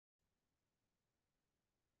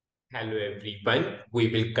Hello everyone, we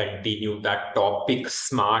will continue the topic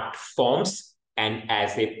smart forms, and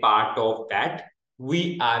as a part of that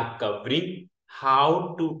we are covering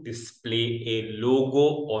how to display a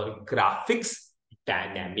logo or graphics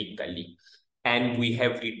dynamically, and we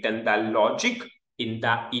have written the logic in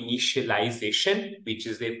the initialization, which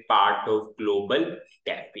is a part of global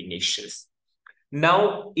definitions.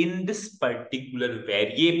 Now in this particular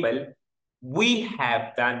variable we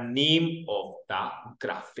have the name of the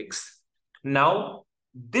graphics. Now,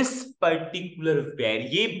 this particular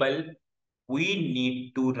variable we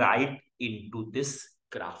need to write into this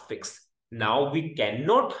graphics. Now, we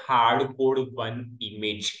cannot hard code one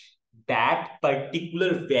image. That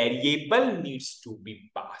particular variable needs to be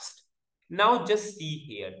passed. Now, just see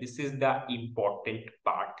here. This is the important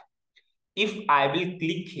part. If I will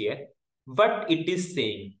click here, what it is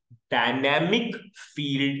saying, dynamic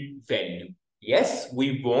field value. Yes,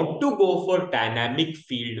 we want to go for dynamic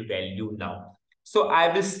field value now. So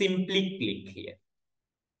I will simply click here.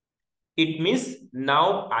 It means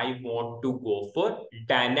now I want to go for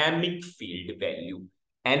dynamic field value.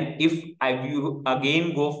 And if I will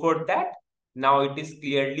again go for that, now it is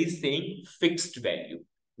clearly saying fixed value.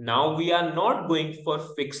 Now we are not going for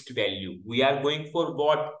fixed value. We are going for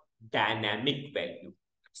what? Dynamic value.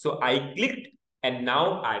 So I clicked and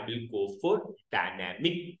now I will go for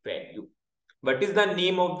dynamic value. What is the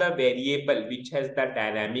name of the variable which has the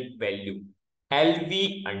dynamic value?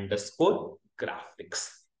 LV underscore graphics.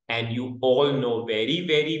 And you all know very,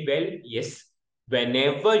 very well, yes,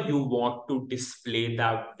 whenever you want to display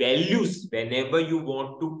the values, whenever you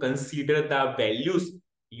want to consider the values,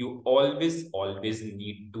 you always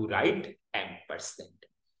need to write %.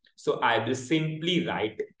 So I will simply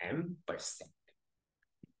write %.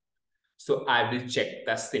 So I will check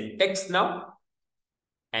the syntax now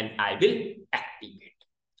and I will activate.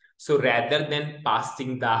 So rather than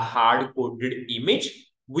passing the hard-coded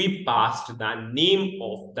image, we passed the name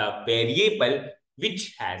of the variable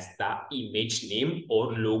which has the image name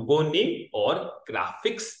or logo name or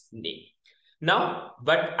graphics name. Now,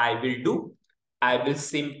 what I will do, I will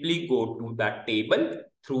simply go to the table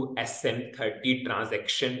through SM30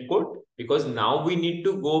 transaction code, because now we need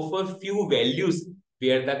to go for few values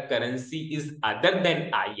where the currency is other than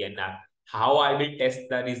INR. How I will test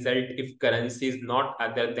the result if currency is not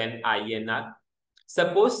other than INR?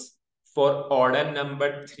 Suppose for order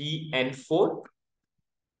number 3 and 4,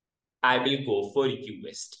 I will go for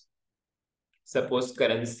USD. Suppose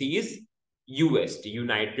currency is USD,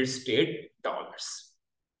 United States dollars.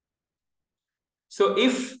 So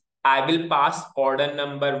if I will pass order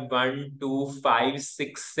number 1, 2, 5,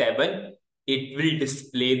 6, 7, it will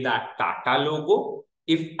display the Tata logo.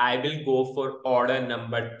 If I will go for order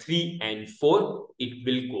number 3 and 4, it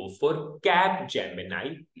will go for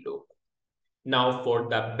Capgemini logo. Now for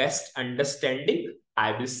the best understanding,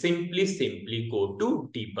 I will simply go to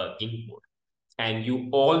debugging mode. And you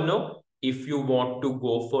all know, if you want to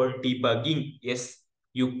go for debugging, yes,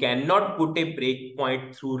 you cannot put a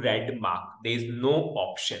breakpoint through red mark. There is no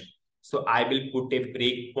option. So I will put a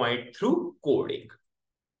breakpoint through coding.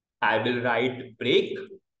 I will write break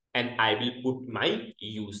and I will put my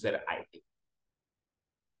user ID.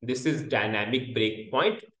 This is dynamic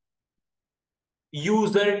breakpoint,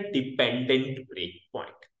 user dependent breakpoint.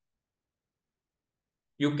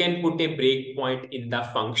 You can put a breakpoint in the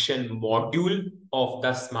function module of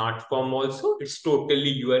the Smartform also. It's totally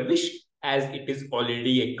your wish, as it is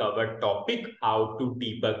already a covered topic, how to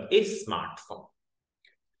debug a Smartform.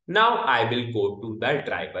 Now I will go to the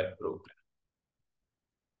driver program.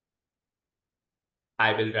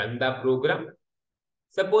 I will run the program.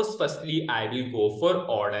 Suppose firstly I will go for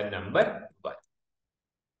order number 1.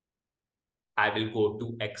 I will go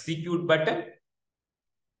to execute button.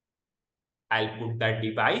 I'll put the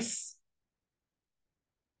device.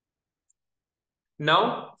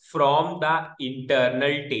 Now from the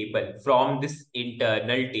internal table, from this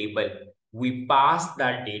internal table, we pass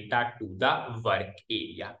the data to the work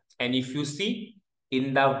area. And if you see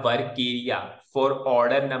in the work area for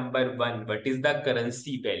order number 1, what is the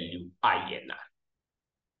currency value? INR.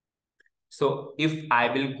 So if I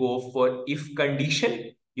will go for if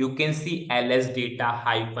condition, you can see ls data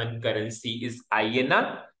hyphen currency is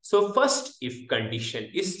INR. So first if condition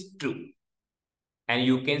is true. And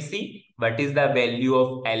you can see what is the value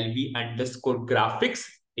of LV underscore graphics.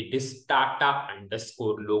 It is Tata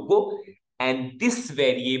underscore logo. And this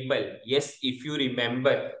variable, yes, if you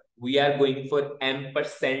remember, we are going for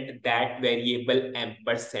 %, that variable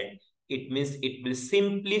 %. It means it will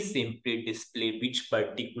simply display which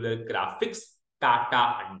particular graphics,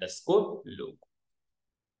 Tata underscore logo.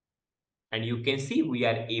 And you can see we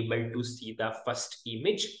are able to see the first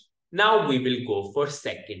image. Now we will go for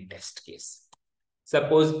second test case.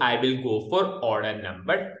 Suppose I will go for order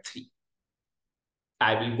number 3.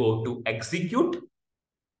 I will go to execute.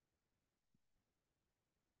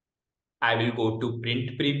 I will go to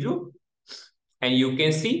print preview. And you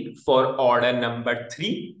can see for order number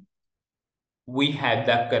 3, we have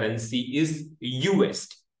the currency is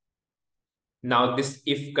USD. Now this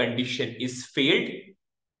if condition is failed,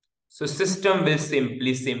 so system will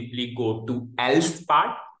simply go to else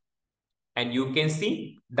part, and you can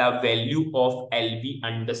see the value of LV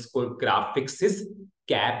underscore graphics is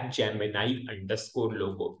cap Gemini underscore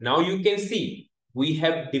logo. Now you can see we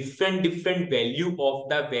have different value of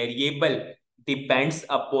the variable depends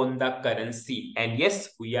upon the currency, and yes,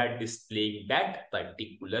 we are displaying that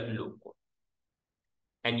particular logo.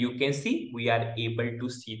 And you can see we are able to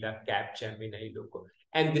see the Cap Gemini logo.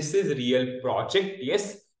 And this is real project.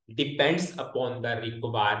 Yes, depends upon the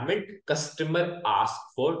requirement. Customer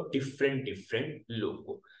asks for different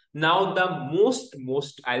logo. Now the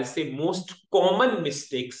most I'll say most common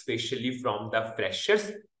mistake, especially from the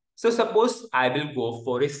freshers. So suppose I will go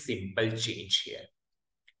for a simple change here.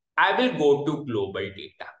 I will go to global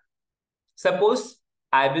data. Suppose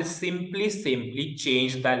I will simply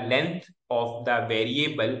change the length of the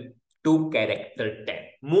variable to character 10.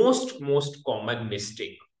 Most common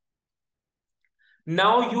mistake.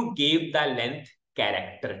 Now you gave the length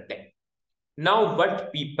character 10. Now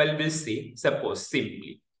what people will say, suppose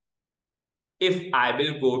simply, if I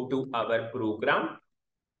will go to our program,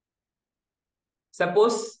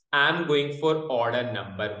 suppose I am going for order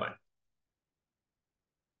number 1.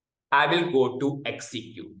 I will go to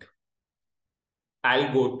execute.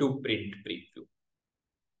 I'll go to print preview.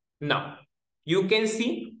 Now, you can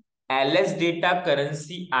see LS data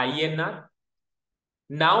currency INR.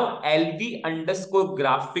 Now, LV underscore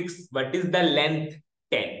graphics, what is the length?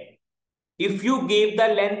 10. If you gave the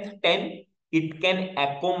length 10, it can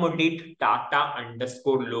accommodate data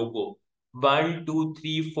underscore logo. 1, 2,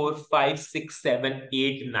 3, 4, 5, 6, 7,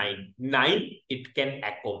 8, 9. 9, it can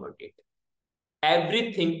accommodate.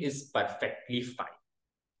 Everything is perfectly fine.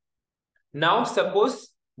 Now, suppose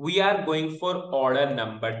we are going for order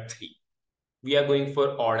number 3. We are going for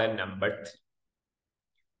order number 3.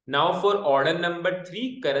 Now, for order number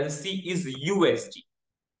 3, currency is USD.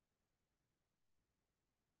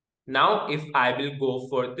 Now, if I will go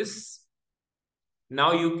for this,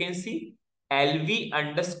 now you can see LV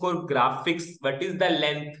underscore graphics, what is the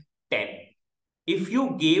length? 10. If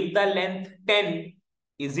you gave the length 10,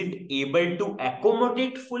 is it able to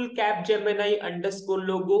accommodate full Cap Gemini underscore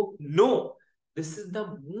logo? No. This is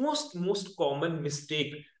the most common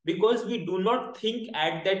mistake, because we do not think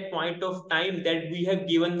at that point of time that we have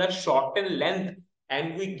given the shortened length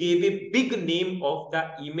and we gave a big name of the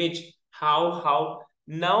image. How?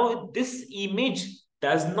 Now this image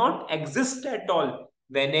does not exist at all.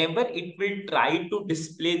 Whenever it will try to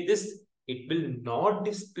display this, it will not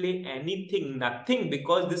display anything, nothing,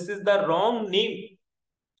 because this is the wrong name.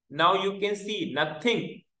 Now you can see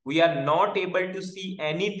nothing. We are not able to see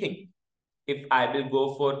anything. If I will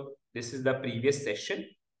go for, this is the previous session.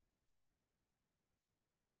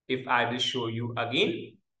 If I will show you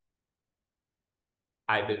again,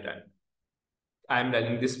 I will run. I am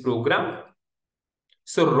running this program.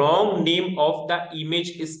 So wrong name of the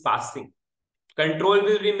image is passing. Control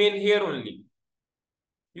will remain here only.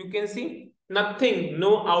 You can see nothing,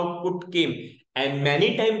 no output came. And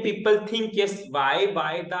many times people think, yes, why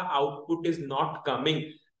the output is not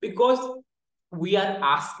coming? Because we are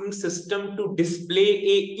asking system to display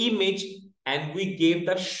a image and we gave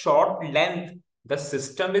the short length. The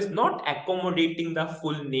system is not accommodating the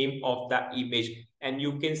full name of the image. And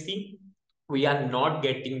you can see we are not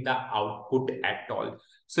getting the output at all.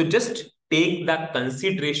 So just take the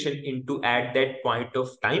consideration into at that point of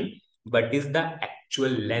time, what is the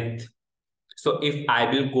actual length. So if I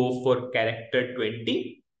will go for character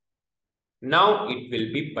 20, now it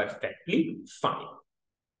will be perfectly fine.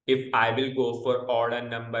 If I will go for order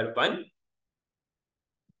number 1,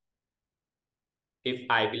 if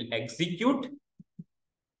I will execute,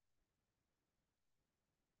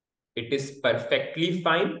 it is perfectly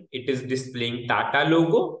fine. It is displaying Tata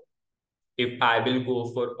logo. If I will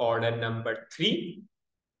go for order number 3,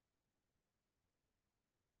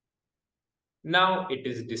 now it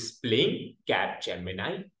is displaying Cap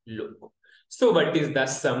Gemini logo. So what is the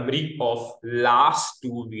summary of last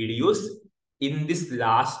 2 videos? In this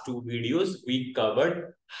last 2 videos, we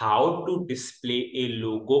covered how to display a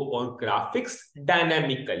logo or graphics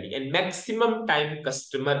dynamically, and maximum time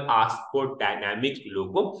customer asks for dynamic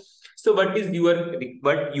logo. So what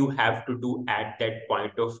you have to do at that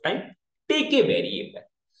point of time? Take a variable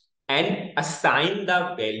and assign the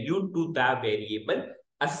value to the variable,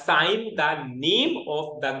 assign the name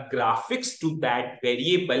of the graphics to that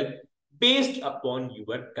variable based upon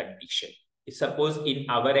your condition. Suppose in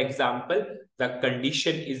our example, the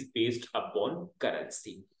condition is based upon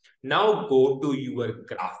currency. Now go to your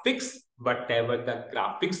graphics, whatever the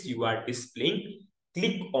graphics you are displaying,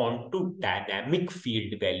 click on to dynamic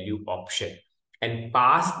field value option and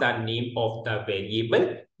pass the name of the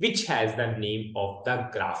variable which has the name of the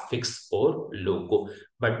graphics or logo.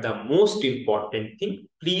 But the most important thing,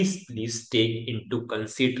 please take into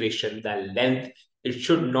consideration the length. It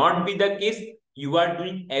should not be the case you are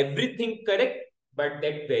doing everything correct, but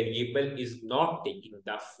that variable is not taking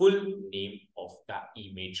the full name of the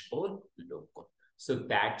image or logo. So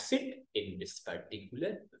that's it in this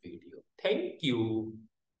particular video. Thank you.